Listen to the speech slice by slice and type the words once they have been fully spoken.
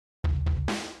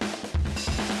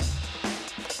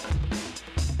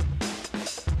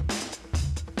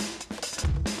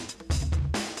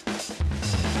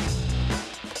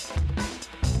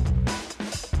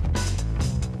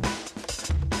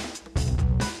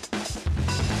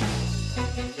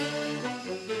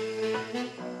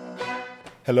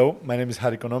Hello, my name is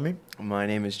Konomi. My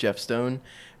name is Geoff Stone,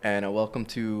 and welcome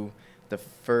to the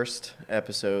first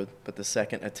episode, but the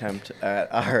second attempt at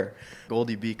our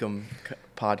Goldey-Beacom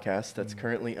podcast that's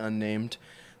currently unnamed.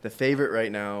 The favorite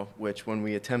right now, which when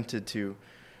we attempted to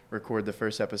record the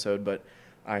first episode, but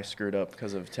I screwed up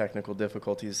because of technical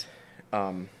difficulties.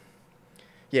 We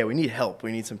need help.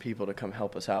 We need some people to come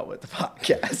help us out with the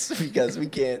podcast because we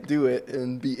can't do it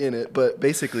and be in it. But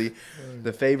basically,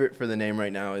 the favorite for the name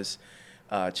right now is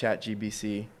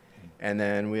ChatGBC, and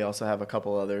then we also have a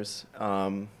couple others.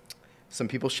 Some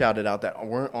people shouted out that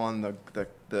weren't on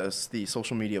the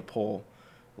social media poll,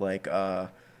 like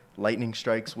lightning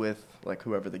strikes with like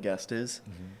whoever the guest is.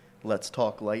 Mm-hmm. Let's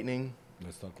talk lightning.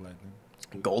 Let's talk lightning.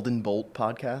 Golden Bolt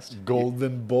podcast.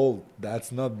 Golden Bolt.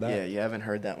 That's not bad. Yeah, you haven't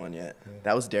heard that one yet. Yeah.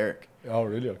 That was Derek. Oh,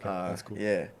 really? Okay, that's cool.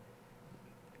 Yeah.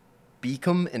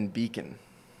 Beacom and Beacon.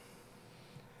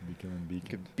 Beacon and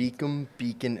Beacon. Beacom,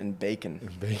 Beacon, and Bacon.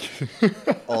 And Bacon.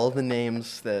 All the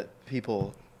names that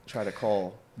people try to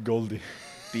call Goldie.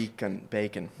 Beacon,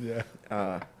 Bacon. Yeah.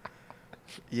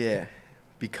 Yeah.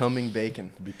 Becoming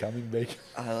Bacon. Becoming Bacon.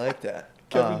 I like that.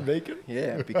 Kevin Bacon?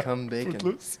 Yeah, Become Bacon.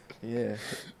 Footloose? Yeah.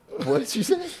 What did you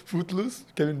say? Footloose?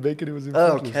 Kevin Bacon, he was in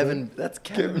Footloose. Oh, Kevin. Right? That's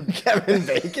Kevin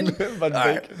Bacon? But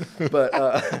Bacon. Right. But,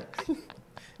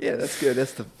 yeah, that's good.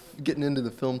 That's getting into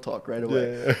the film talk right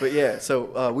away. Yeah. But, yeah,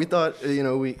 so we thought,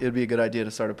 it'd be a good idea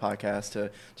to start a podcast to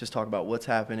just talk about what's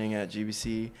happening at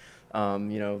GBC,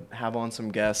 have on some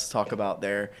guests, talk about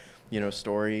their,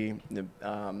 story,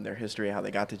 their history, how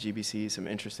they got to GBC, some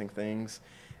interesting things.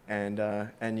 And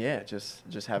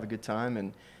just have a good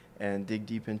time and dig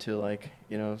deep into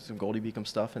some Goldey-Beacom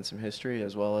stuff and some history,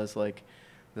 as well as like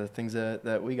the things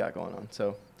that we got going on.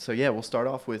 So yeah, we'll start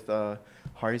off with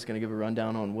Chari's going to give a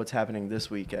rundown on what's happening this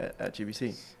week at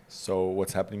GBC. So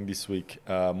what's happening this week?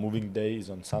 Moving day is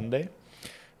on Sunday,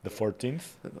 the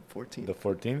 14th. The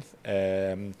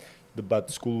 14th.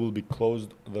 But school will be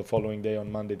closed the following day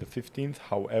on Monday the 15th.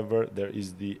 However, there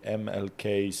is the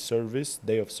MLK service,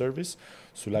 day of service.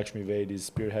 Sulakshmi Vaid is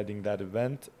spearheading that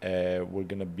event. We're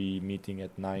going to be meeting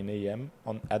at 9 a.m.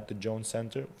 at the Jones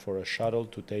Center for a shuttle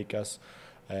to take us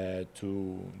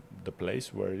to the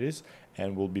place where it is.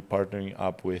 And we'll be partnering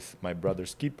up with My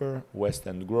Brother's Keeper, West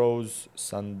End Grows,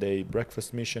 Sunday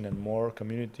Breakfast Mission, and more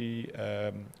community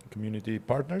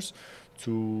partners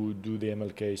to do the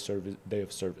MLK service, day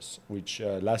of service, which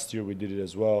last year we did it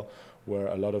as well, where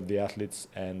a lot of the athletes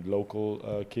and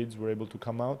local kids were able to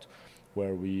come out,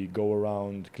 where we go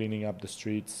around cleaning up the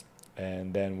streets,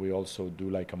 and then we also do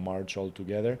like a march all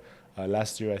together.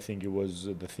 Last year, I think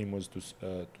the theme was to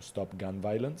stop gun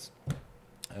violence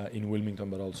in Wilmington,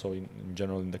 but also in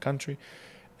general in the country.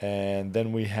 And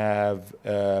then we have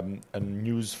a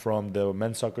news from the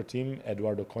men's soccer team,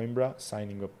 Eduardo Coimbra,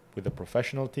 signing up with a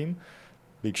professional team.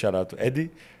 Big shout out to Eddie.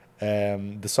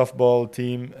 The softball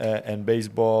team and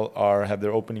baseball have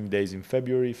their opening days in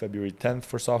February 10th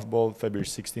for softball, February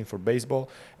 16th for baseball,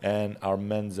 and our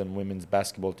men's and women's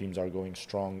basketball teams are going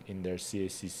strong in their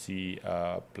CACC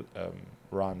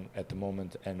run at the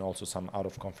moment, and also some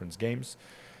out-of-conference games.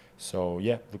 So,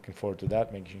 yeah, looking forward to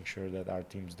that, making sure that our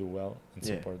teams do well and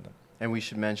support them. And we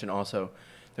should mention also,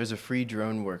 there's a free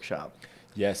drone workshop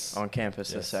on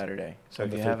campus this Saturday. So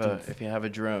if you have a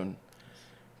drone,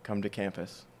 come to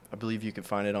campus. I believe you can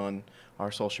find it on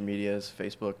our social medias,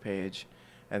 Facebook page,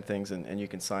 and things, and you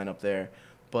can sign up there.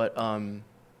 But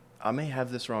I may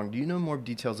have this wrong. Do you know more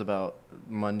details about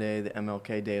Monday, the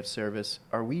MLK Day of Service?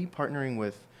 Are we partnering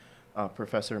with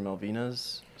Professor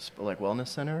Melvina's wellness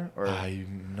center? Or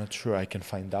I'm not sure. I can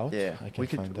find out. Yeah, we'll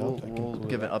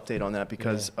give an update on that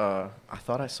because I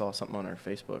thought I saw something on our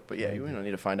Facebook. But yeah, we don't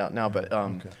need to find out now. But I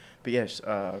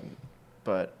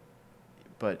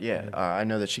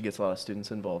know that she gets a lot of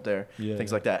students involved there,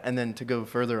 things like that. And then to go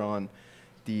further on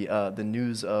the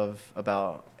news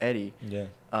about Eddie.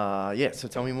 So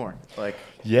tell me more.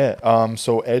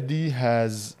 So Eddie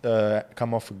has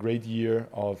come off a great year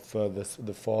of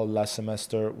the fall last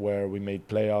semester where we made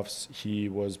playoffs. He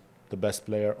was the best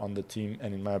player on the team,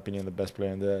 and in my opinion, the best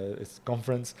player in the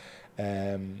conference.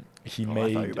 I thought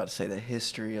you were about to say the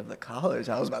history of the college.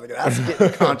 I was about to get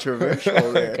getting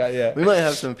controversial there. Okay, we might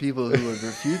have some people who would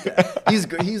refute that. He's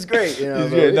great. He's great.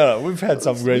 No, we've had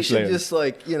some great players. We should just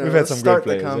start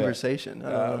the conversation.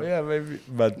 Maybe.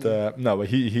 But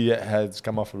he has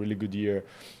come off a really good year.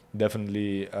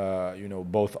 Definitely,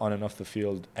 both on and off the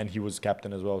field, and he was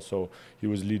captain as well. So he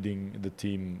was leading the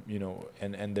team,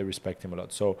 and they respect him a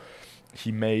lot. So he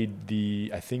made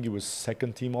I think it was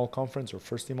second team all conference or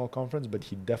first team all conference, but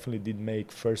he definitely did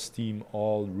make first team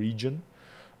all region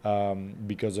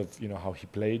because of how he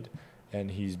played.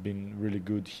 and he's been really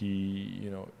good.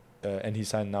 And he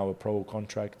signed now a pro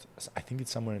contract. I think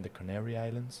it's somewhere in the Canary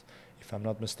Islands, if I'm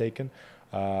not mistaken.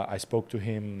 I spoke to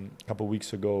him a couple of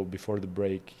weeks ago before the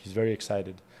break. He's very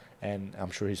excited, and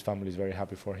I'm sure his family is very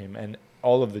happy for him. And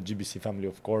all of the GBC family,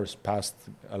 of course, past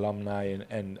alumni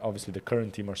and obviously the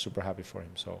current team are super happy for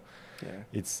him. So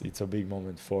it's a big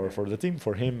moment for the team,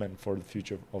 for him, and for the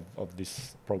future of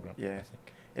this program. Yeah, I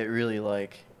think it really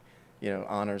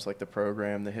honors the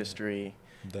program, the history,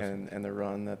 and the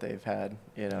run that they've had.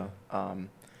 And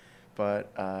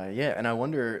I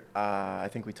wonder, I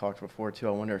think we talked before too,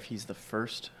 I wonder if he's the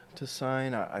first to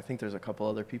sign. I think there's a couple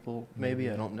other people maybe.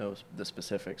 I don't know the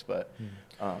specifics, but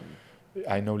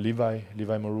I know Levi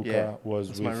Maruka was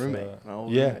with my roommate. My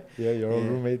old roommate. Your old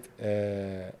roommate.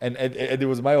 And it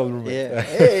was my old roommate. Yeah.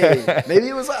 Hey, maybe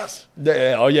it was us.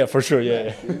 Oh yeah, for sure.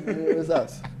 Yeah. It was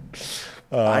us.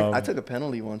 I took a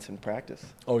penalty once in practice.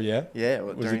 Oh yeah. Yeah,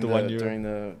 was it the 1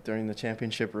 year during the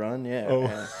championship run? Yeah.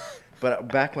 Oh. But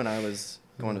back when I was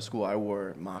going to school, I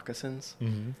wore moccasins,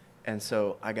 and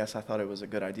so I guess I thought it was a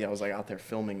good idea. I was out there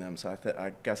filming them, so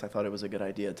I guess I thought it was a good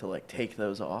idea to take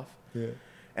those off. Yeah.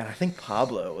 And I think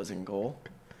Pablo was in goal,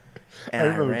 and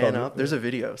I ran up. There's a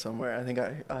video somewhere. I think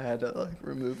I had to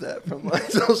remove that from my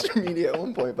social media at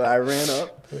one point, but I ran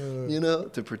up,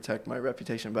 to protect my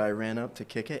reputation. But I ran up to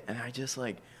kick it, and I just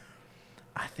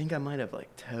I think I might have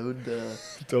towed the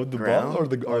ball or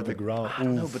the ground. I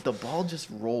don't know, but the ball just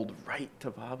rolled right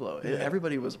to Pablo.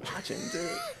 Everybody was watching too,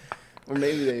 or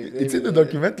maybe it's in the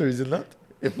documentary, is it not?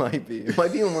 It might be. It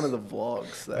might be in one of the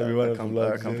vlogs that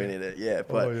accompanied it. Yeah,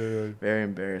 but very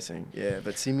embarrassing. Yeah,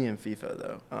 but see me in FIFA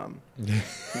though.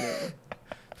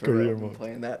 Career mode.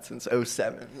 Playing that since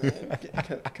 2007.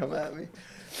 Come at me.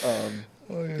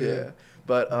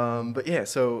 But yeah,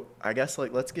 so I guess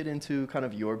let's get into kind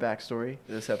of your backstory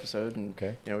this episode, and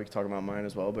we can talk about mine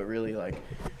as well. But really,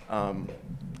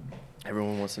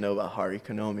 everyone wants to know about Chari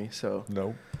Konomi. So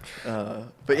no.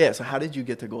 But yeah, so how did you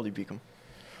get to Goldey-Beacom?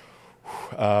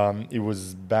 It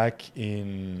was back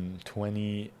in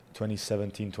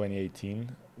 2017,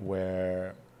 2018,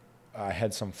 where I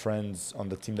had some friends on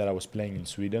the team that I was playing in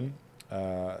Sweden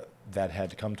that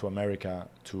had come to America,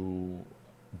 to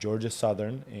Georgia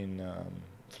Southern in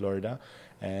Florida,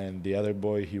 and the other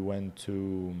boy, he went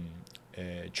to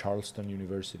Charleston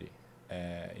University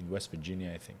in West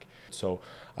Virginia, I think. So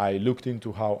I looked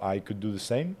into how I could do the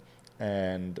same,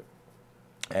 and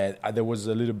there was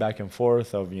a little back and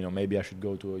forth of maybe I should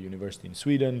go to a university in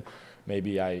Sweden,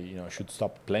 maybe I should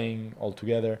stop playing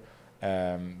altogether,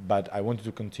 but I wanted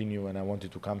to continue and I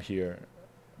wanted to come here,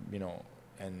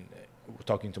 and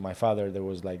talking to my father, there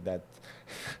was that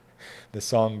the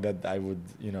song that I would,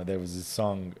 there was this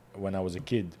song when I was a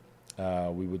kid,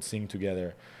 we would sing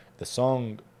together. The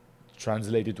song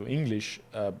translated to English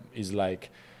is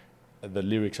the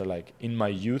lyrics are in my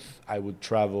youth I would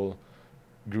travel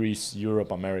Greece,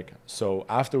 Europe, America. So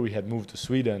after we had moved to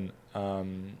Sweden,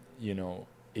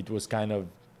 it was kind of,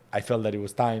 I felt that it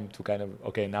was time to kind of,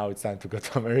 now it's time to go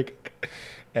to America.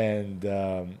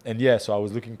 So I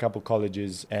was looking a couple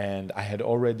colleges, and I had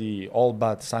already all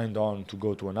but signed on to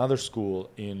go to another school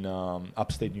in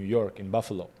upstate New York, in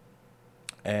Buffalo.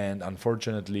 And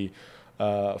unfortunately,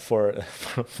 for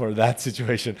that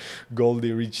situation,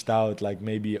 Goldie reached out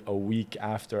maybe a week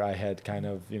after I had kind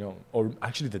of, or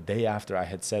actually the day after I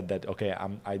had said that,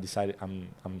 I decided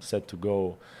I'm set to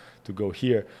go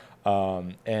here.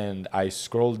 And I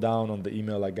scrolled down on the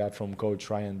email I got from Coach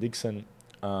Ryan Dixon,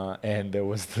 and there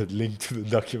was the link to the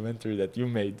documentary that you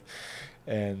made,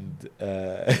 and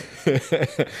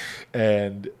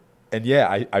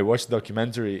I watched the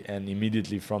documentary, and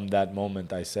immediately from that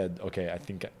moment I said, I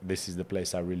think this is the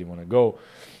place I really want to go,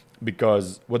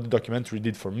 because what the documentary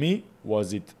did for me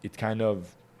was it kind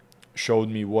of showed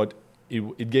me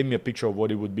it gave me a picture of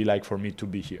what it would be like for me to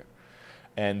be here.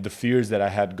 And the fears that I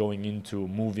had going into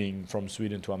moving from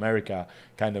Sweden to America,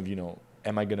 kind of,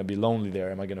 am I going to be lonely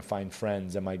there? Am I going to find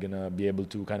friends? Am I going to be able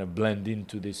to kind of blend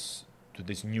into this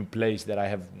new place that I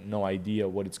have no idea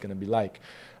what it's going to be like?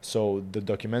 So the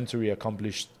documentary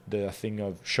accomplished the thing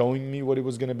of showing me what it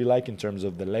was going to be like in terms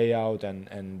of the layout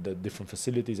and the different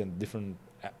facilities and different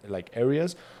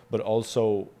areas, but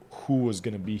also who was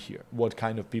going to be here, what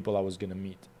kind of people I was going to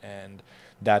meet. And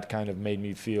that kind of made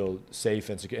me feel safe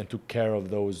and secure, and took care of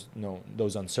those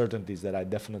uncertainties that I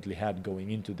definitely had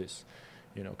going into this,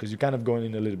 because you're kind of going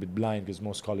in a little bit blind, because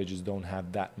most colleges don't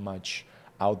have that much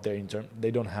out there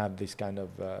they don't have this kind of,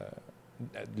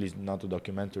 at least not a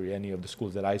documentary, any of the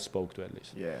schools that I spoke to at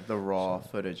least. Yeah, the raw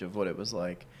footage of what it was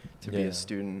like to be a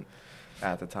student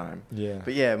at the time. Yeah.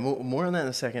 But yeah, more on that in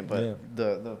a second, but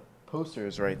the poster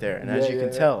is right there. And as you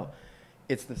can tell,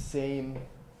 it's the same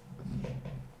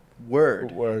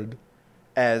word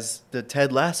as the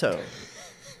Ted Lasso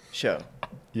show.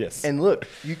 Yes. And look,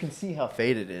 you can see how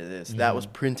faded it is. Mm-hmm. That was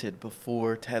printed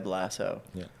before Ted Lasso.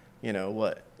 Yeah. You know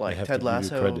what? Like Ted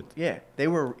Lasso. Yeah, they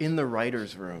were in the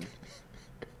writers' room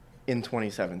in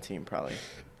 2017, probably.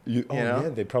 You know? Yeah,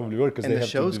 they probably were because the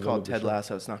show's called Ted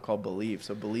Lasso. It's not called Believe.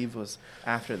 So Believe was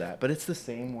after that, but it's the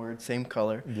same word, same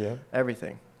color,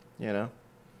 everything. You know,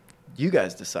 you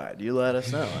guys decide. You let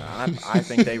us know. I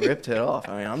think they ripped it off.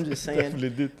 I mean, I'm just saying. Definitely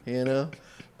did. You know,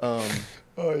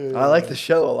 I like the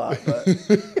show a lot, but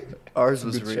ours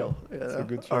was real. You know?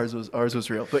 Ours was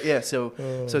real. But yeah, so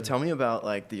tell me about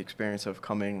like the experience of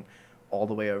coming all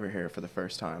the way over here for the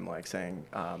first time, like saying,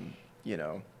 you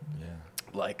know. Yeah.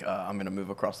 Like I'm gonna move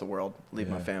across the world, leave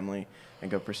my family, and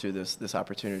go pursue this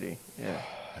opportunity. Yeah,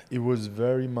 it was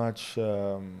very much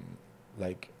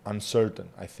like uncertain,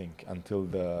 I think, until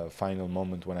the final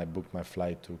moment when I booked my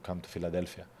flight to come to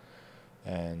Philadelphia,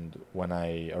 and when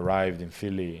I arrived in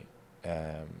Philly,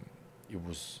 it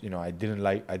was I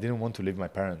didn't want to leave my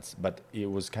parents, but it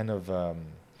was kind of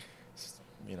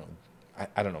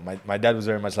I don't know. My dad was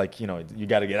very much like, you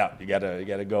got to get out. You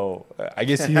gotta go. I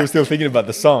guess he was still thinking about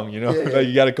the song, like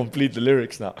you got to complete the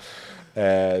lyrics now.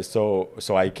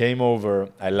 So I came over,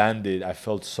 I landed, I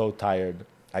felt so tired.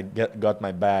 I got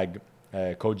my bag.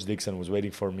 Coach Dixon was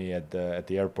waiting for me at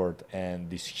the airport, and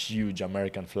this huge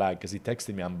American flag, because he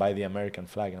texted me, I'm by the American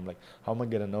flag. And I'm like, how am I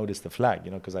going to notice the flag?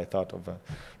 Because I thought of a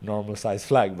normal size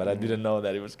flag, but I didn't know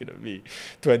that it was going to be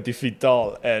 20 feet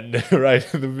tall and right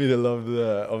in the middle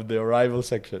of the arrival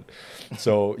section.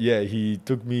 So yeah, he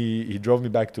drove me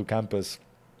back to campus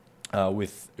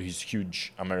with his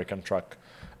huge American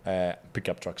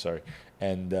pickup truck, sorry.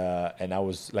 And I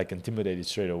was like intimidated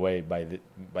straight away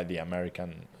by the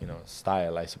American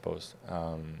style, I suppose.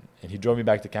 And he drove me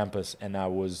back to campus, and I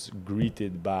was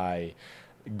greeted by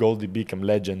Goldey-Beacom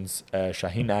legends,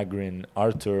 Shaheen Agrin,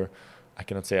 Arthur. I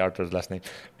cannot say Arthur's last name.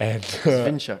 And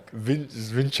Svinchuk.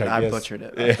 Svinchuk. I butchered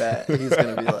it. I bet he's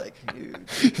gonna be like,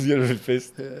 he's gonna be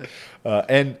pissed.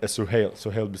 And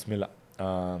Suhail Bismillah.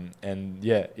 And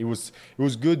yeah, it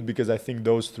was good because I think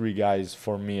those three guys,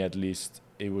 for me at least,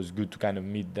 it was good to kind of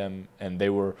meet them, and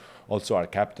they were also our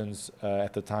captains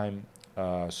at the time.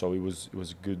 So it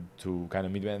was good to kind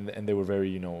of meet them, and they were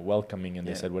very welcoming, and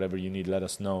they said whatever you need, let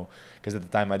us know. Because at the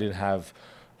time I didn't have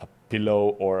a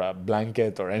pillow or a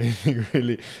blanket or anything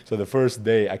really. So the first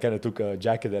day I kind of took a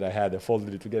jacket that I had, I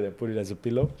folded it together, and put it as a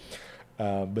pillow.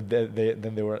 But then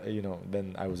they were,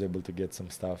 then I was able to get some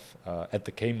stuff at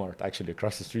the Kmart, actually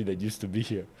across the street that used to be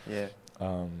here. Yeah.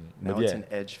 Now it's an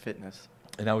Edge Fitness.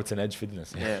 And now it's an Edge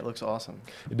Fitness. Yeah, it looks awesome.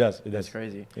 It does. That's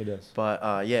crazy. It does.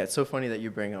 But yeah, it's so funny that you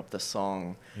bring up the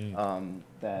song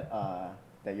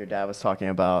that your dad was talking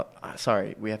about.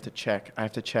 Sorry, we have to check. I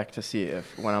have to check to see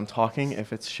if when I'm talking,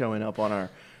 if it's showing up on our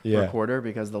recorder,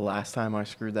 because the last time I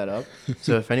screwed that up.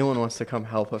 So if anyone wants to come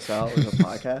help us out with the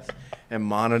podcast and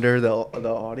monitor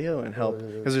the audio and help,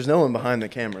 because there's no one behind the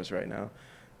cameras right now.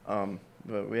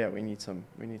 But yeah, we need some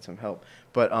help.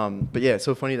 But yeah, it's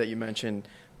so funny that you mentioned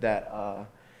that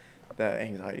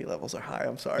anxiety levels are high.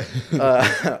 I'm sorry.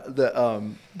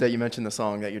 That you mentioned the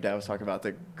song that your dad was talking about,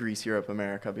 the Greece, Europe,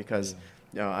 America, because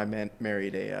I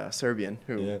married a Serbian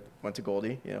who went to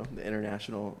Goldey, the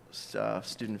international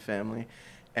student family,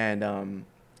 and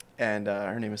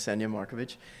her name is Senja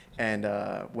Markovic. And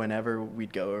whenever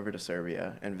we'd go over to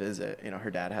Serbia and visit, her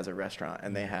dad has a restaurant,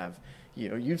 and they have,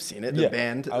 you've seen it, the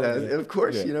band, of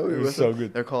course, we were with so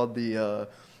good. They're called the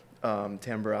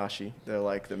Tamburashi. They're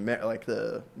like the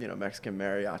Mexican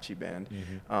mariachi band.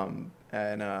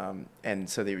 Mm-hmm. And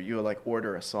so you would like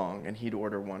order a song, and he'd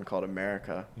order one called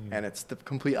America, and it's the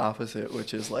complete opposite,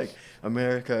 which is like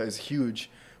America is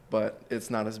huge, but it's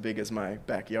not as big as my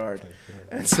backyard.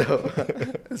 And so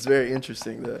it's very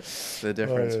interesting the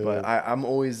difference. But I'm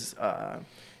always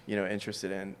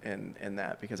interested in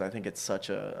that, because I think it's such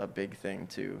a big thing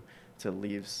to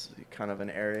leave kind of an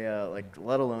area, like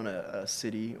let alone a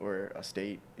city or a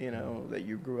state, that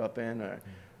you grew up in, or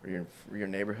your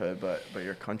neighborhood, but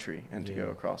your country, and to go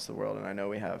across the world. And I know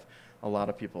we have a lot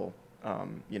of people,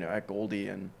 at Goldey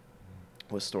and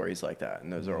with stories like that,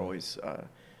 and those are always,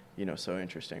 so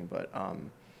interesting.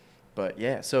 But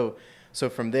yeah, so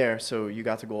from there, so you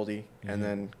got to Goldey, and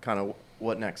then kind of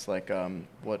what next? Like,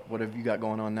 what have you got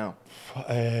going on now?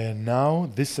 Now,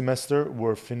 this semester,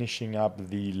 we're finishing up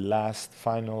the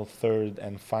third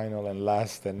and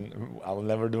last, and I'll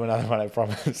never do another one, I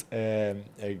promise, a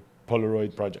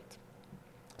Polaroid project.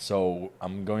 So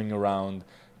I'm going around,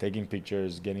 taking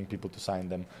pictures, getting people to sign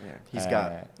them. Yeah, he's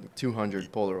got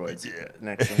 200 Polaroids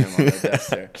next to him on the desk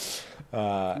there.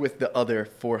 With the other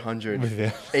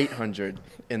 400, 800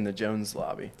 in the Jones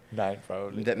lobby. 9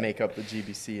 probably. That make up the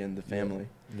GBC and the family.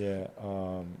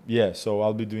 Yeah. So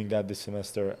I'll be doing that this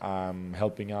semester. I'm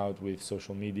helping out with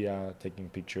social media, taking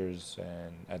pictures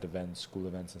and at events, school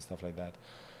events and stuff like that.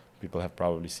 People have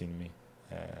probably seen me.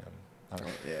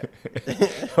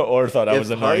 Or thought I was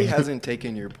annoying. If Chari hasn't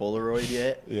taken your Polaroid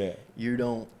yet, you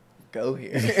don't go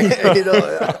here.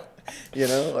 You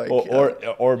know,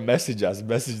 or message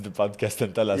the podcast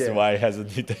and tell us why hasn't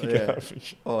he taken our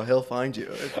picture. Oh, he'll find you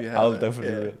if you have. I'll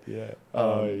definitely do it.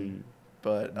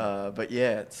 But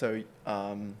yeah, so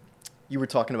you were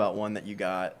talking about one that you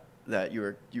got that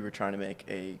you were trying to make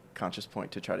a conscious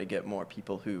point to try to get more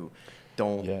people who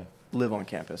don't live on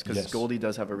campus, because Goldey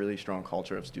does have a really strong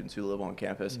culture of students who live on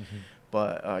campus,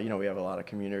 but you know, we have a lot of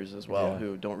commuters as well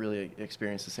who don't really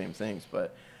experience the same things,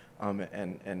 but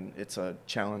and it's a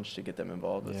challenge to get them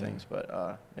involved with things,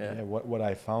 but what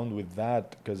I found with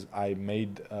that, because I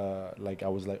made I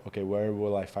was like, okay, where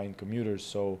will I find commuters?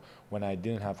 So when I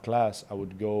didn't have class, I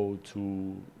would go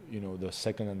to, you know, the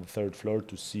second and the third floor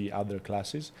to see other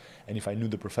classes, and if I knew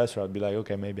the professor, I'd be like,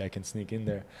 okay, maybe I can sneak in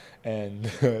there and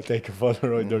take a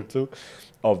Polaroid or two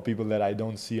of people that I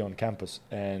don't see on campus.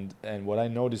 And what I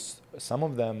noticed, some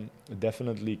of them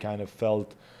definitely kind of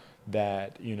felt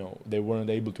that, you know, they weren't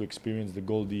able to experience the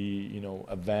Goldey, you know,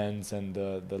 events and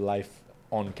the life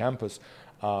on campus,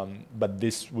 but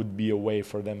this would be a way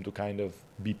for them to kind of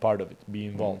be part of it, be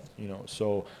involved, you know.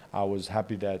 So I was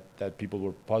happy that people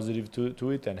were positive to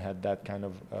it and had that kind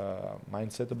of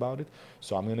mindset about it.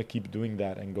 So I'm gonna keep doing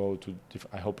that and go to.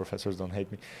 I hope professors don't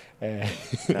hate me.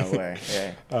 No way.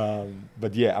 Yeah.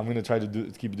 But yeah, I'm gonna try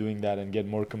to keep doing that and get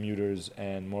more commuters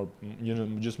and more, you know,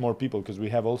 just more people, because we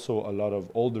have also a lot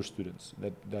of older students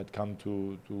that come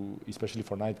to especially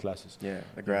for night classes. Yeah,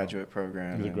 the graduate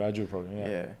program. The graduate program.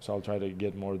 Yeah. So I'll try to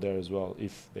get more there as well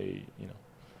if they, you know,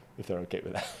 if they're okay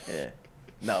with that. Yeah.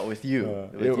 No, with you.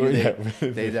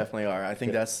 They definitely are. I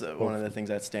think that's one of the things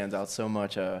that stands out so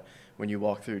much when you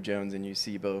walk through Jones and you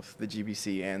see both the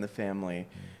GBC and the family.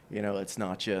 You know, it's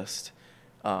not just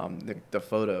the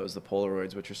photos, the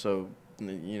Polaroids, which are so,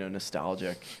 you know,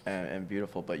 nostalgic and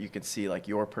beautiful, but you can see like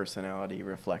your personality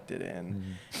reflected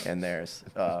in theirs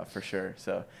for sure.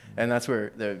 So, and that's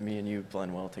where me and you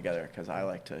blend well together, because I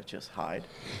like to just hide.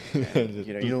 And,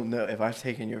 you know, you don't know if I've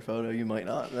taken your photo, you might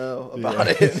not know about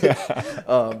it.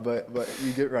 But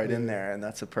you get right in there, and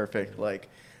that's a perfect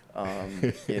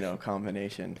you know,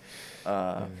 combination.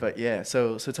 But yeah,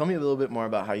 so tell me a little bit more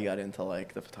about how you got into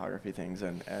like the photography things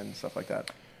and stuff like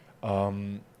that.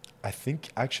 I think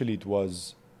actually it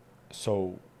was,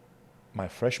 so my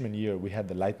freshman year we had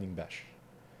the lightning bash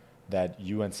that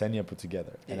you and Senya put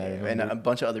together, and I remember, and a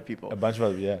bunch of other people. Lotte,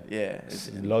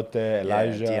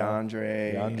 Elijah,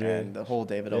 DeAndre, and the whole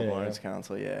David O. Lawrence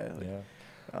Council.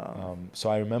 So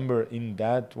I remember in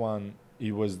that one,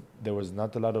 there was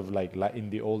not a lot of like light in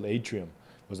the old atrium.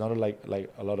 It was not like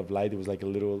a lot of light. It was like a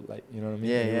little, like, you know what I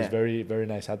mean? It was very, very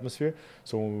nice atmosphere.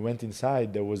 So when we went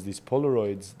inside, there was these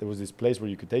Polaroids. There was this place where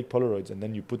you could take Polaroids and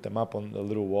then you put them up on a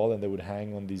little wall, and they would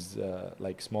hang on these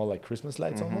like small like Christmas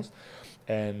lights almost.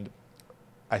 And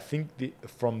I think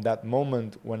from that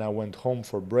moment when I went home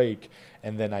for break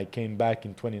and then I came back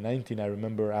in 2019, I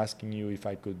remember asking you if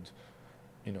I could,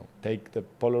 you know, take the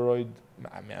Polaroid.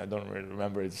 I mean, I don't really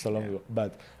remember, it's so long ago,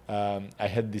 but I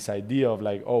had this idea of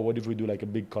like, oh, what if we do like a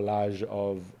big collage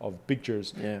of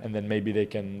pictures, and then maybe they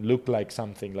can look like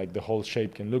something, like the whole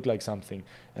shape can look like something.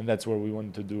 And that's where we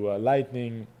wanted to do a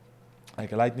lightning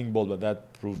bolt, but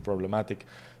that proved problematic.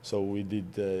 So we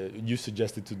did, you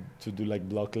suggested to do like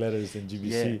block letters in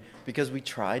GBC. Yeah, because we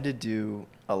tried to do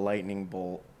a lightning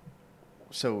bolt.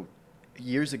 So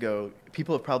years ago,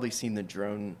 people have probably seen the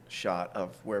drone shot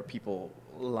of where people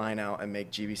line out and make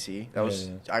GBC. That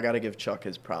was I got to give Chuck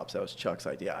his props. That was Chuck's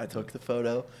idea. I took the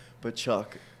photo, but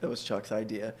that was Chuck's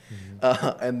idea.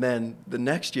 And then the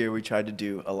next year we tried to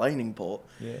do a lightning bolt,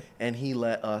 and he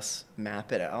let us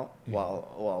map it out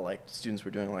while like students were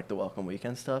doing like the welcome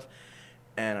weekend stuff.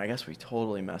 And I guess we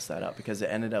totally messed that up because it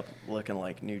ended up looking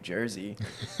like New Jersey.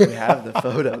 We have the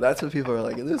photo. That's what people are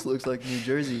like, this looks like New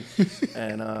Jersey.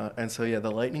 And so yeah,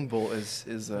 the lightning bolt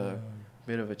is a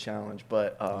bit of a challenge,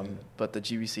 but the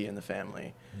GBC and the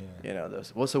family, you know,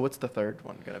 those. Well, so what's the third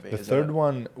one gonna be? The third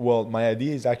one, well, my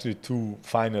idea is actually to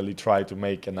finally try to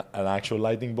make an actual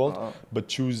lightning bolt, but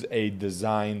choose a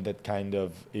design that kind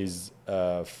of is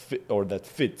that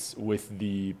fits with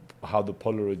how the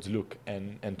Polaroids look,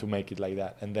 and to make it like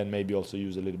that, and then maybe also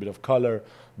use a little bit of color,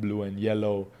 blue and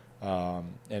yellow,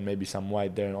 and maybe some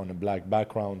white there on a black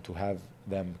background to have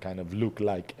them kind of look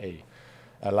like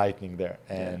lightning there.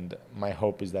 And my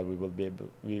hope is that we will be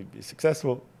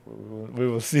successful. We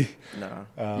will see. No,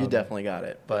 you definitely got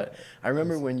it. But I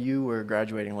remember when you were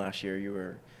graduating last year, you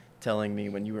were telling me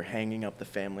when you were hanging up the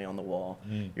family on the wall,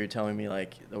 you were telling me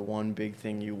like the one big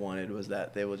thing you wanted was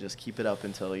that they will just keep it up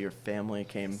until your family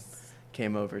came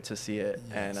over to see it.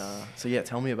 Yes. And so yeah,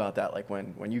 tell me about that. Like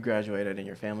when you graduated and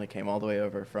your family came all the way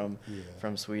over from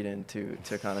Sweden to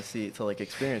kind of see, to like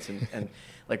experience and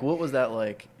like what was that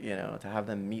like, you know, to have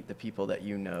them meet the people that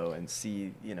you know and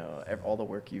see, you know, all the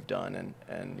work you've done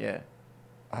and yeah.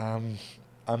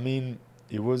 I mean,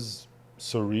 it was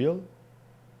surreal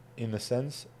in a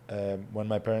sense. When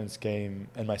my parents came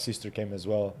and my sister came as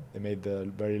well, they made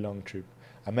the very long trip.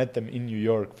 I met them in New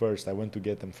York first. I went to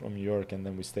get them from New York, and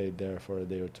then we stayed there for a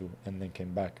day or two and then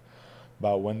came back.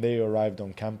 But when they arrived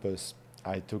on campus,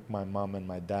 I took my mom and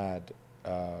my dad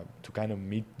to kind of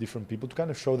meet different people, to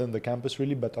kind of show them the campus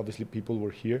really, but obviously people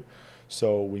were here.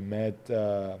 So we met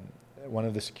one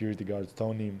of the security guards,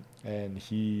 Tony, and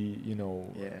he, you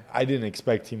know, I didn't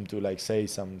expect him to like say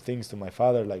some things to my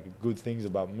father, like good things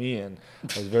about me, and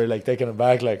I was very like taken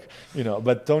aback, like, you know,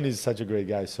 but Tony's such a great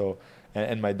guy. So,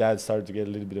 and my dad started to get a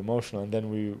little bit emotional, and then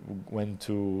we went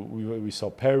to, we saw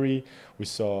Perry, we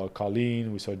saw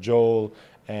Colleen, we saw Joel,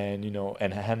 and, you know,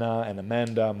 and Hannah and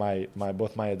Amanda,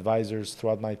 both my advisors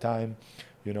throughout my time,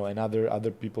 you know, and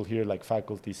other people here, like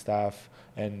faculty, staff,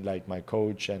 and like my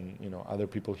coach, and, you know, other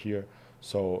people here.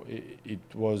 So it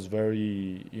was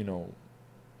very, you know,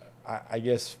 I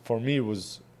guess for me it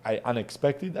was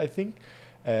unexpected, I think,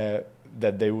 that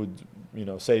they would, you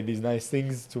know, say these nice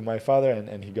things to my father,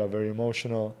 and he got very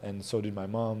emotional, and so did my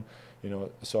mom, you know.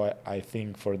 So I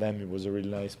think for them it was a really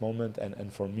nice moment,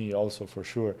 and for me also for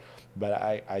sure. But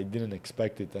I didn't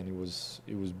expect it, and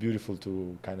it was beautiful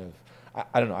to kind of,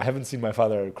 I don't know, I haven't seen my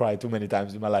father cry too many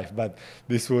times in my life, but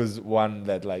this was one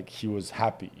that like he was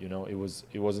happy, you know.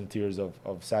 It wasn't tears of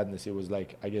sadness. It was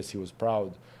like, I guess he was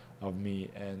proud of me,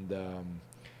 and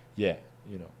yeah,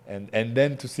 you know, and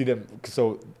then to see them.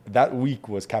 So that week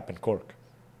was Cap and Cork,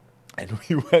 and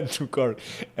we went to Cork,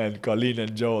 and Colleen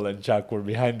and Joel and Chuck were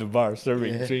behind the bar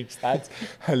serving drinks. That's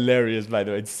hilarious, by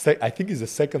the way. I think it's the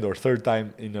second or third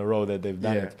time in a row that they've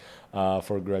done it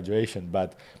for graduation.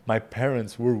 But my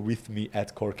parents were with me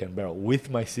at Cork and Barrel. With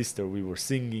my sister, we were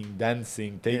singing,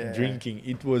 dancing, drinking.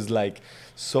 It was like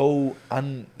so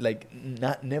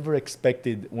never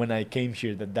expected when I came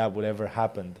here that would ever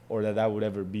happen, or that would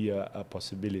ever be a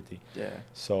possibility. Yeah.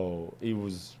 So it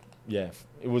was. Yeah,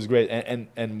 it was great,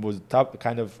 and was top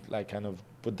kind of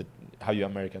put the, how you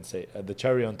Americans say, the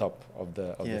cherry on top of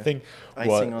the thing.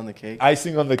 Icing on the cake.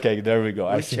 Icing on the cake. There we go.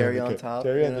 Icing cherry on top.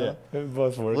 Cherry on,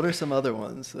 both work. What are some other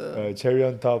ones? Cherry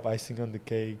on top, icing on the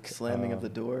cake. Slamming of the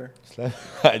door.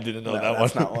 I didn't know that one.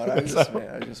 That's not what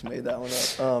I just made that one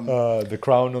up. The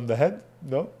crown on the head.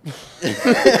 No. Is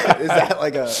that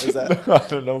like a? Is that? I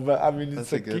don't know, but I mean,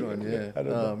 that's a good one. Yeah. I don't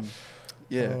know.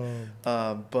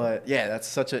 Yeah, but yeah, that's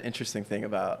such an interesting thing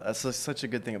such a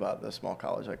good thing about the small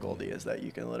college like Goldey is that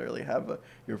you can literally have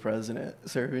your president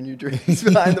serving you drinks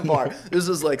behind the bar. This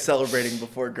was like celebrating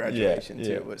before graduation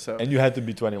too. So and you had to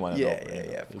be 21 and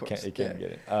over. Of course. You can't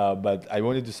get it. But I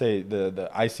wanted to say the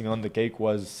icing on the cake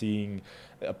was seeing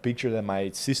a picture that my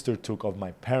sister took of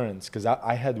my parents, because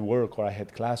I had work or I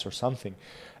had class or something.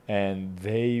 And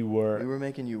they were. We were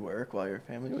making you work while your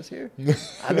family was here.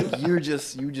 I mean, you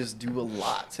just do a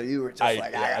lot, so you were just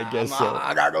I guess so.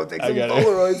 I gotta go take some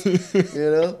Polaroids,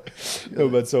 you know. No,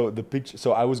 but so the picture.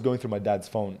 So I was going through my dad's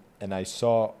phone, and I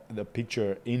saw the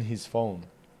picture in his phone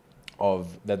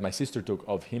of that my sister took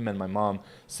of him and my mom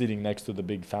sitting next to the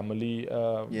big family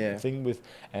thing with.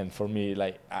 And for me,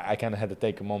 like I kind of had to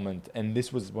take a moment, and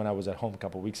this was when I was at home a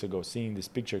couple of weeks ago, seeing this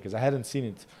picture because I hadn't seen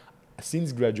it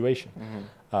since graduation.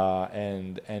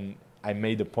 And I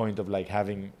made a point of like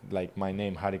having like my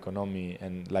name Hari Konomi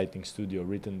and Lighting Studio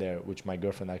written there, which my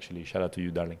girlfriend actually, shout out to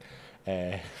you darling,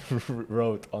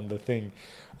 wrote on the thing,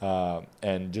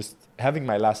 and just having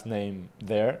my last name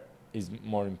there is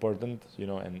more important, you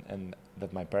know, and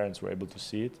that my parents were able to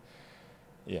see it.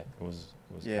 It was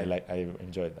I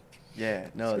enjoyed that. Yeah,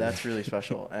 no, that's really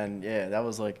special. And yeah, that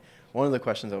was like one of the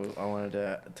questions I wanted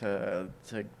to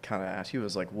kind of ask you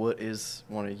was like, what is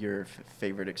one of your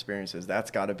favorite experiences?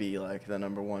 That's got to be like the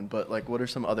number one. But like, what are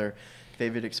some other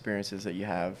favorite experiences that you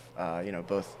have, you know,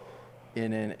 both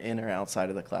in or outside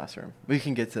of the classroom? We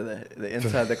can get to the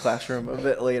inside the classroom a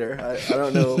bit later. I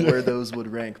don't know where those would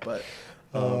rank, but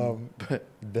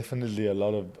definitely a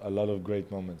lot of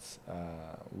great moments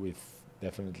with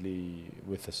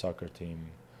the soccer team.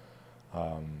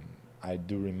 I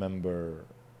do remember,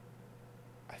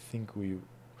 I think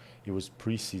it was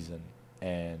preseason,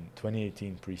 and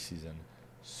 2018 preseason,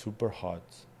 super hot,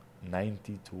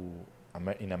 90 to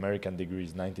in American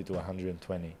degrees, 90 to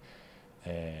 120,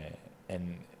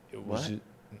 and it was What?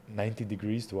 90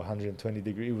 degrees to 120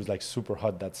 degrees. It was like super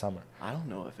hot that summer. I don't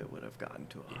know if it would have gotten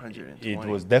to 120. It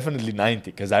was definitely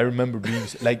 90 because I remember being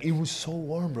like, it was so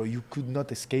warm, bro. You could not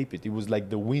escape it. It was like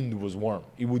the wind was warm.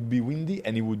 It would be windy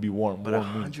and it would be warm. But warm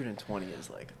 120 is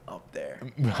like up there.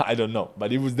 I don't know,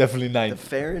 but it was definitely 90. The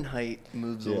Fahrenheit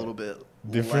moves a little bit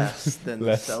Different. less than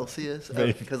the Celsius.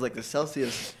 Because like the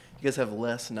Celsius, you guys have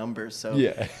less numbers, so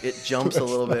it jumps a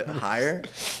little bit higher.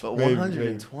 But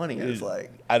 120 is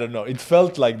like, I don't know. It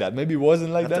felt like that. Maybe it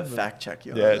wasn't like I that. have to fact check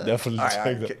you on Yeah, that. definitely All check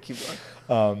right, that. keep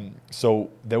going.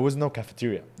 So there was no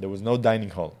cafeteria. There was no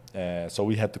dining hall. So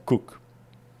we had to cook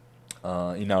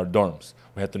in our dorms.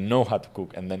 We had to know how to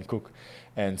cook and then cook.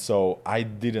 And so I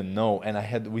didn't know,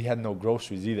 and we had no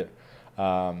groceries either.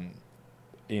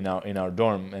 In our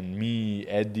dorm, and me,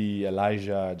 Eddie,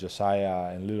 Elijah,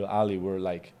 Josiah, and little Ali were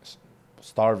like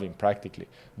starving practically.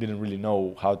 Didn't really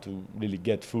know how to really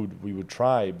get food. We would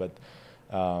try, but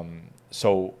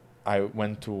so I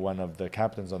went to one of the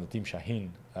captains on the team, Shaheen,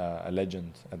 a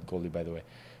legend at Goldey, by the way,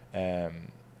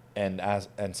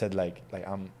 and said like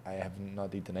I have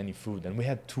not eaten any food, and we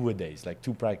had 2-a-days, like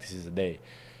 2 practices a day,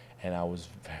 and I was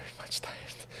very much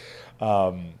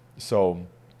tired. So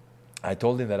I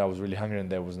told him that I was really hungry and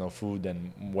there was no food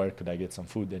and where could I get some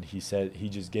food, and he said he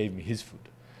just gave me his food,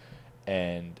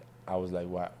 and I was like,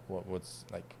 what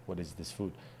is this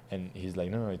food? And he's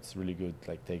like, no, it's really good,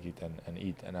 like take it and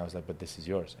eat. And I was like, but this is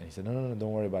yours. And he said, no,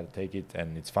 don't worry about it, take it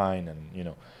and it's fine.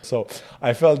 And so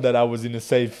I felt that I was in a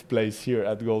safe place here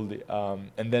at Goldey.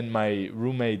 And then my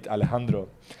roommate Alejandro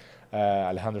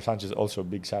Sanchez, also a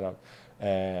big shout out,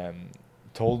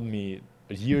 told me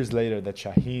years later that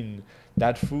Shaheen,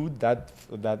 that food, that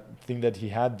thing that he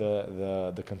had,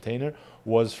 the container,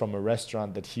 was from a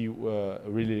restaurant that he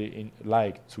really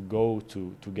liked to go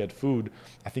to get food.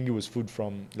 I think it was food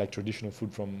from, like, traditional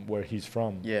food from where he's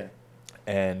from. Yeah.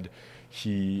 And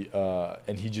he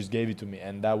just gave it to me,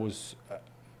 and that was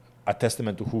a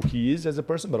testament to who he is as a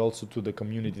person, but also to the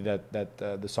community that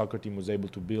the soccer team was able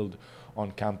to build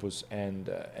on campus, and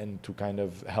to kind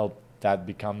of help that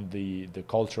become the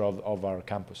culture of our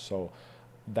campus. So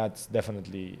that's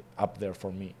definitely up there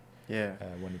for me. Yeah.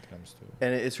 When it comes to.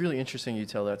 And it's really interesting you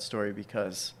tell that story,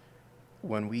 because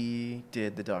when we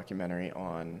did the documentary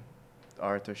on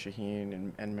Arthur,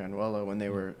 Shaheen, and Manuela, when they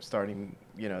were starting,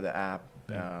 the app,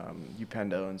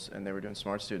 Upendo, and they were doing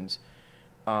Smart Students,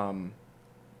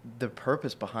 the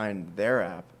purpose behind their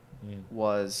app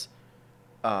was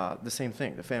the same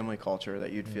thing, the family culture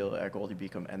that you'd feel at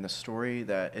Goldey-Beacom. And the story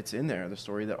that it's in there, the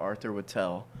story that Arthur would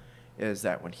tell, is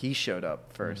that when he showed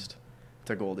up first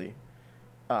to Goldey,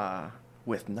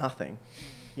 with nothing,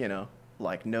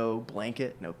 like no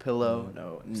blanket, no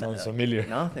pillow, sounds familiar.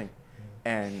 Nothing.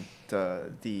 And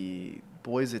the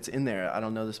boys that's in there, I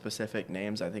don't know the specific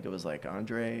names. I think it was like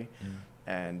Andre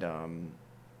and a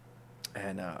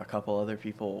couple other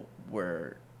people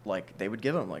were like, they would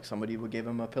give him, like, somebody would give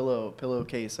him a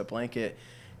pillowcase, a blanket,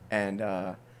 and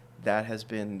that has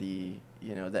been the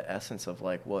essence of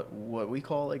like what we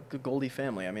call like the Goldey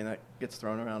family. I mean, that gets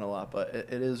thrown around a lot, but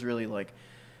it is really like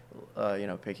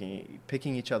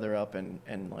picking each other up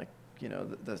and like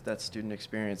that student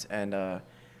experience. And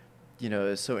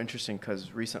it's so interesting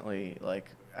because recently, like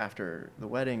after the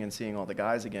wedding and seeing all the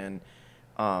guys again,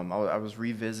 I was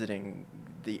revisiting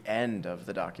the end of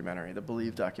the documentary, the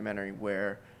Believe documentary,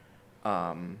 where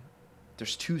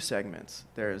there's 2 segments.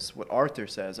 There's what Arthur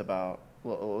says about,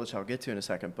 which I'll get to in a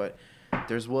second, but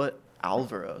there's what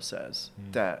Alvaro says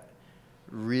that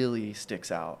really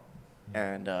sticks out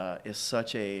and is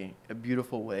such a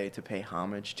beautiful way to pay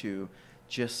homage to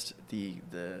just the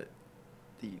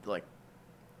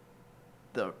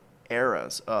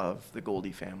eras of the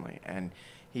Goldey family. And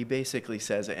he basically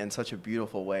says it in such a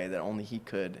beautiful way that only he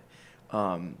could.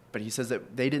 But he says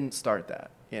that they didn't start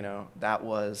that. That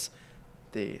was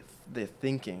the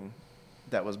thinking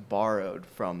that was borrowed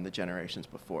from the generations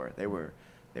before. They were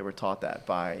taught that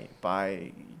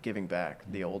by giving back,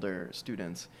 the older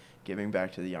students giving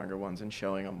back to the younger ones and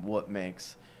showing them what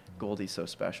makes Goldey so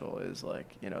special is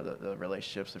like, the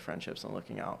relationships, the friendships, and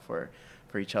looking out for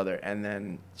each other. And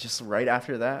then just right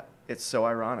after that, it's so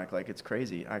ironic. Like, it's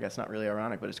crazy. I guess not really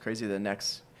ironic, but it's crazy. The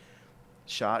next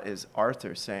shot is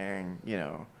Arthur saying,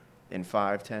 in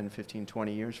 5, 10, 15,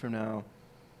 20 years from now,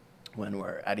 when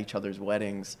we're at each other's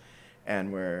weddings,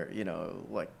 and we're,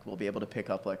 like, we'll be able to pick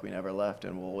up like we never left,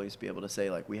 and we'll always be able to say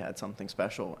like we had something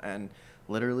special. And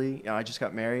literally, I just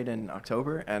got married in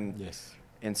October, and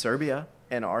in Serbia,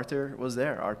 and Arthur was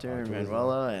there. Arthur and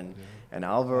Manuela and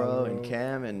Alvaro and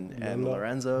Cam and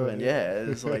Lorenzo and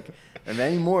it's like and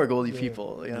many more Goldie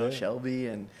people. You know, Shelby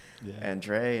and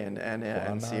Dre and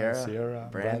Sierra,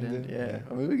 Brandon.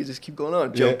 I mean, we could just keep going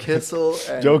on. Joe Kissel.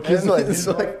 And, Joe Kissel.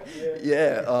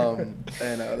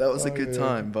 That was a good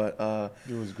time. But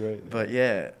it was great. But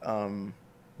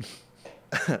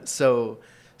so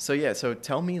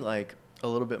tell me like a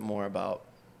little bit more about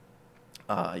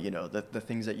the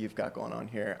things that you've got going on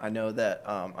here. I know that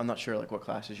I'm not sure like what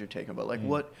classes you're taking, but like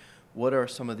what are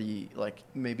some of the like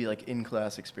maybe like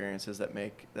in-class experiences that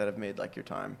have made like your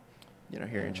time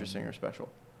here interesting or special?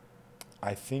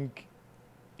 I think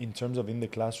in terms of in the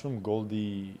classroom,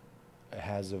 Goldie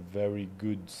has a very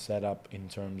good setup in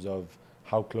terms of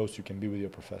how close you can be with your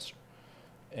professor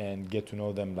and get to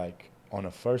know them like on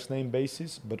a first name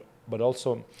basis, but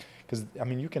also because I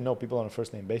mean you can know people on a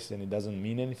first name basis and it doesn't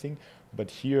mean anything,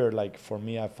 but here like for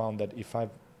me I found that if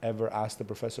I've ever asked the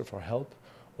professor for help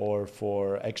or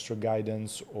for extra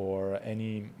guidance or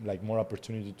any like more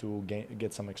opportunity to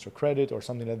get some extra credit or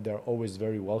something like that, they're always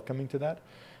very welcoming to that.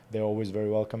 They're always very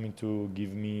welcoming to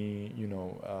give me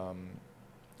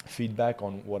feedback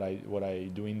on what I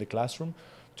do in the classroom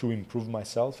to improve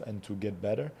myself and to get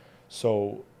better.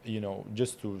 So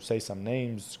just to say some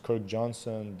names: Kirk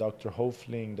Johnson, Dr.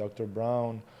 Hofling, Dr.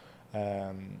 Brown,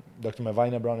 Dr.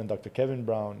 Mavina Brown, and Dr. Kevin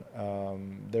Brown.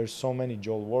 There's so many.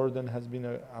 Joel Warden has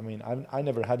been I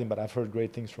never had him, but I've heard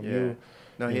great things from you.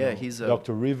 No, he's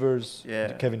Dr. Rivers,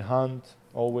 Kevin Hunt,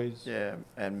 always. Yeah,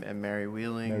 and Mary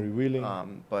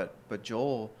Wheeling. But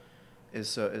Joel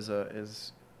is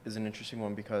an interesting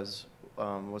one because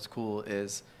what's cool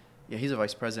is he's a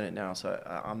vice president now, so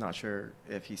I'm not sure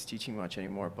if he's teaching much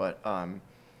anymore, but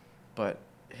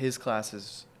his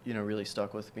classes really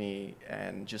stuck with me,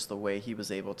 and just the way he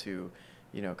was able to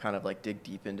kind of like dig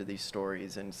deep into these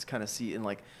stories and kind of see and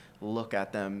like look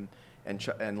at them and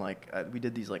we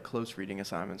did these like close reading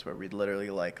assignments where we'd literally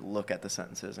like look at the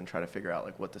sentences and try to figure out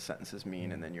like what the sentences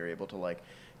mean, and then you're able to like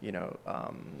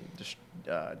just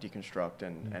deconstruct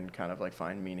and kind of like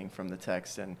find meaning from the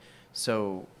text. And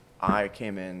so I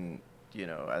came in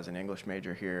as an English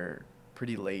major here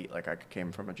pretty late. Like I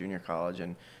came from a junior college,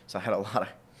 and so I had a lot of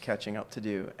catching up to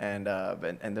do, and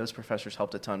those professors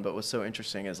helped a ton. But what's so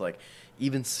interesting is like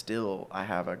even still I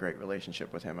have a great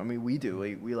relationship with him. I mean, we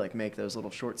like make those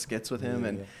little short skits with him,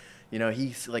 and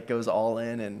he like goes all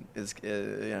in, and his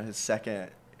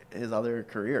other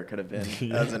career could have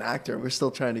been as an actor. We're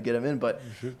still trying to get him in, but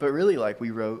really like I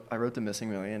wrote The Missing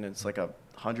Million. It's like a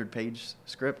 100-page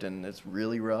script, and it's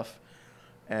really rough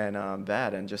and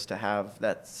bad, and just to have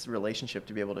that relationship,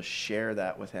 to be able to share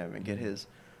that with him and get his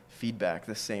feedback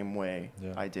the same way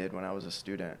I did when I was a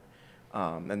student,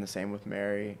 and the same with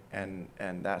Mary, and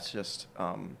that's just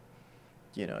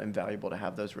invaluable to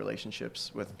have those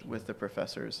relationships with the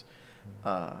professors.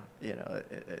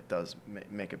 It does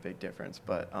make a big difference.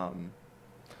 But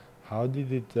how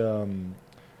did it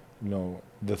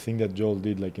the thing that Joel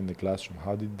did like in the classroom,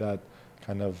 how did that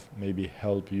kind of maybe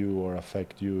help you or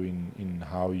affect you in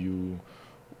how you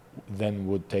then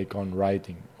would take on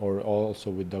writing, or also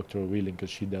with Dr. Wheeling, because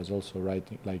she does also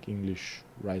writing, like English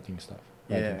writing stuff,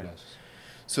 writing classes.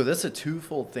 So that's a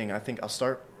twofold thing. I think I'll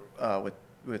start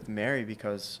with Mary,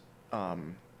 because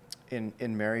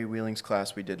in Mary Wheeling's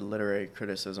class we did literary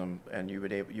criticism, and you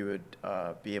would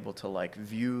be able to like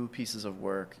view pieces of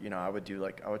work. I would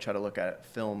try to look at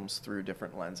films through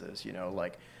different lenses.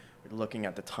 Like looking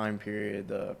at the time period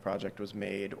the project was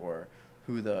made, or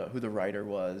who the writer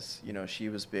was. She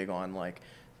was big on like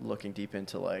looking deep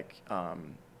into like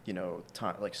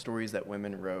like stories that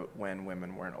women wrote when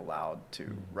women weren't allowed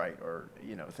to write, or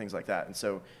things like that. And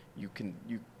so you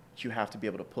have to be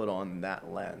able to put on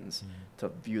that lens to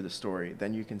view the story.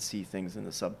 Then you can see things in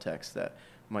the subtext that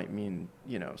might mean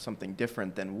something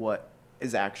different than what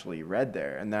is actually read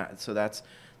there. And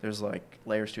there's like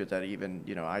layers to it that even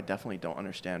I definitely don't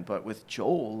understand. But with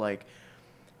Joel, like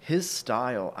his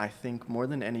style, I think more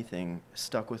than anything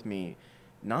stuck with me,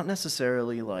 not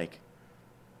necessarily like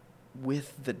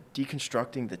with the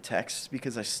deconstructing the text,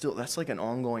 because that's like an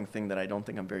ongoing thing that I don't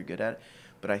think I'm very good at,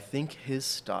 but I think his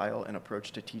style and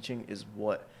approach to teaching is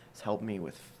what has helped me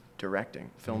with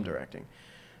directing, film directing.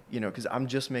 Because I'm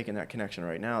just making that connection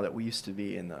right now, that we used to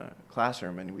be in the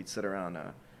classroom and we'd sit around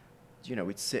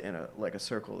we'd sit in a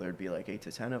circle. There'd be like 8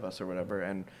 to 10 of us or whatever,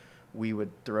 and we would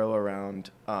throw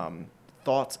around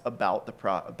thoughts about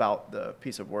the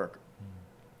piece of work,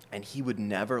 and he would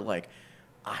never like.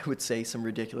 I would say some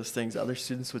ridiculous things. Other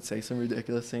students would say some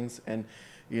ridiculous things, and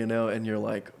and you're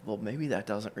like, well, maybe that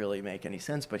doesn't really make any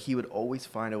sense. But he would always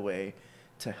find a way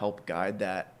to help guide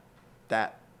that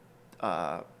that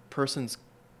person's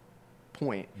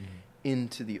point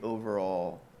into the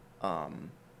overall,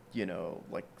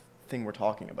 like thing we're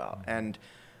talking about. And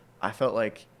I felt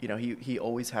like, he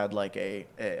always had like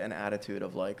an attitude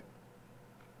of like,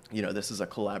 this is a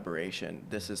collaboration.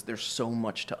 There's so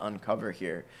much to uncover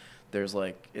here. There's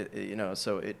like,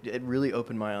 so it really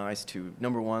opened my eyes to,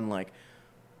 number one, like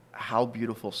how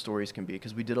beautiful stories can be.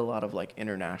 Cause we did a lot of like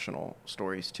international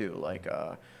stories too, like,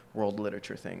 world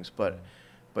literature things, but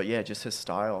yeah, just his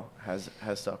style has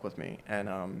stuck with me.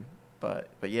 And, but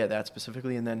yeah, that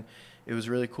specifically. And then it was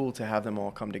really cool to have them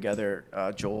all come together.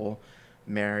 Joel,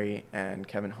 Mary, and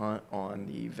Kevin Hunt on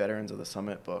the Veterans of the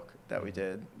Summit book that we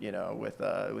did,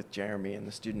 with Jeremy and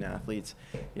the student athletes,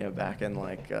 back in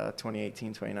like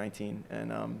 2018, 2019.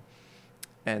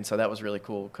 And so that was really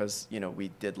cool because,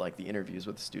 we did like the interviews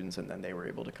with the students, and then they were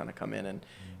able to kind of come in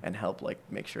and help like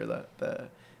make sure that the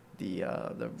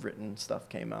written stuff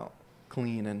came out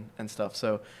clean and stuff.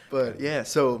 So, but yeah,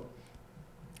 so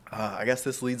I guess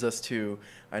this leads us to,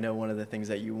 I know one of the things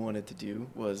that you wanted to do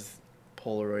was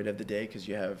Polaroid of the day, because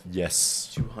you have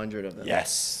 200 of them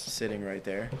sitting right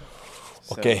there.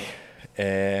 So. Okay,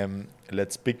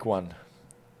 let's pick one.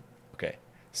 Okay,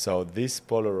 so this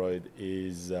Polaroid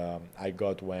is I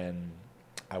got when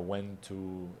I went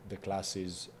to the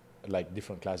classes, like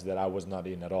different classes that I was not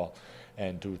in at all,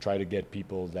 and to try to get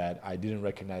people that I didn't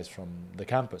recognize from the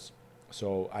campus.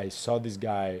 So I saw this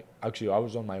guy. Actually, I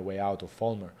was on my way out of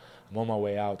Falmer. I'm on my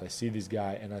way out. I see this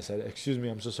guy, and I said, "Excuse me,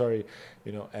 I'm so sorry,"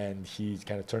 And he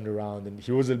kind of turned around, and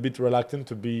he was a bit reluctant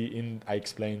to be in. I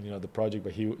explained, the project,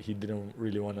 but he didn't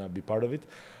really want to be part of it.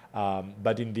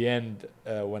 But in the end,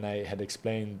 when I had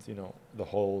explained, the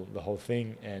whole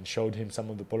thing, and showed him some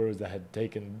of the Polaroids that I had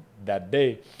taken that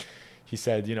day, he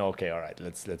said, okay, all right,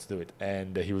 let's do it.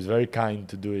 And he was very kind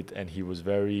to do it, and he was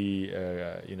very,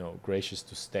 gracious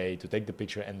to stay, to take the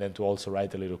picture, and then to also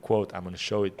write a little quote. I'm going to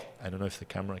show it. I don't know if the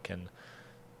camera can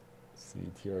see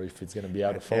it here, or if it's going to be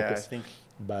out of focus.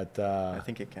 I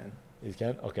think it can. It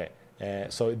can? Okay.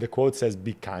 So the quote says,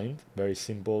 "Be kind," very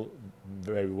simple,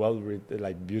 very well written,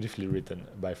 like beautifully written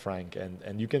by Frank.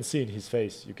 And you can see in his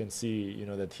face, you can see,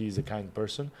 that he's a kind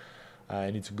person.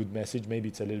 And it's a good message. Maybe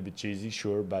it's a little bit cheesy,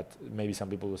 sure, but maybe some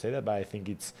people will say that. But I think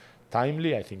it's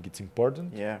timely. I think it's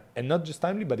important. Yeah. And not just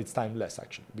timely, but it's timeless,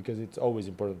 actually, because it's always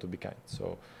important to be kind.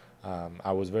 So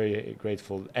I was very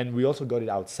grateful. And we also got it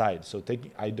outside. So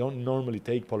I don't normally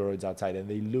take Polaroids outside, and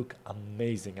they look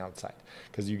amazing outside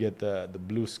because you get the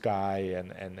blue sky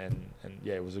and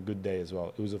yeah, it was a good day as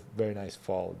well. It was a very nice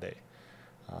fall day.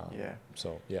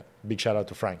 So, yeah, big shout out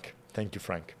to Frank. Thank you,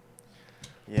 Frank.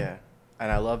 Yeah.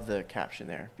 And I love the caption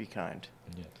there, "Be kind."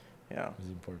 Yeah. It's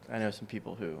important. I know some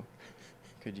people who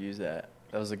could use that.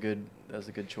 That was a good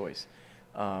choice.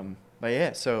 But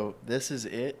yeah, so this is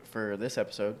it for this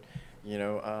episode.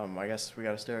 I guess we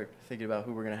got to start thinking about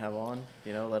who we're going to have on.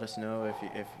 Let us know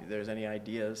if there's any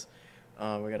ideas.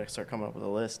 We got to start coming up with a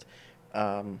list.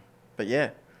 But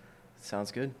yeah,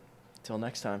 sounds good. Till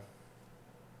next time.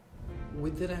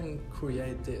 We didn't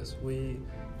create this. We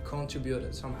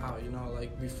contributed somehow,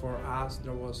 like before us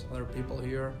there was other people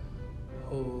here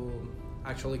who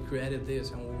actually created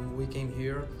this, and when we came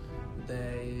here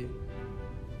they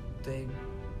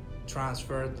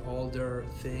transferred all their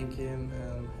thinking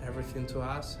and everything to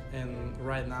us, and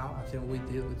right now I think we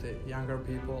deal with the younger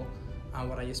people, and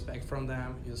what I expect from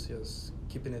them is just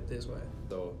keeping it this way.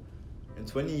 So in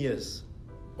 20 years,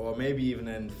 or maybe even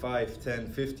in 5, 10,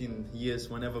 15 years,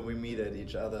 whenever we meet at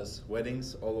each other's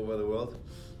weddings all over the world,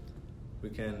 we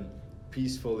can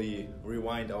peacefully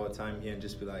rewind our time here and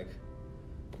just be like,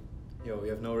 we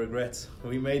have no regrets.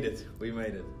 We made it.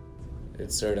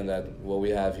 It's certain that what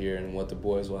we have here and what the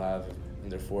boys will have in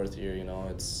their 4th year,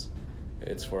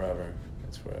 it's forever.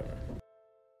 It's forever.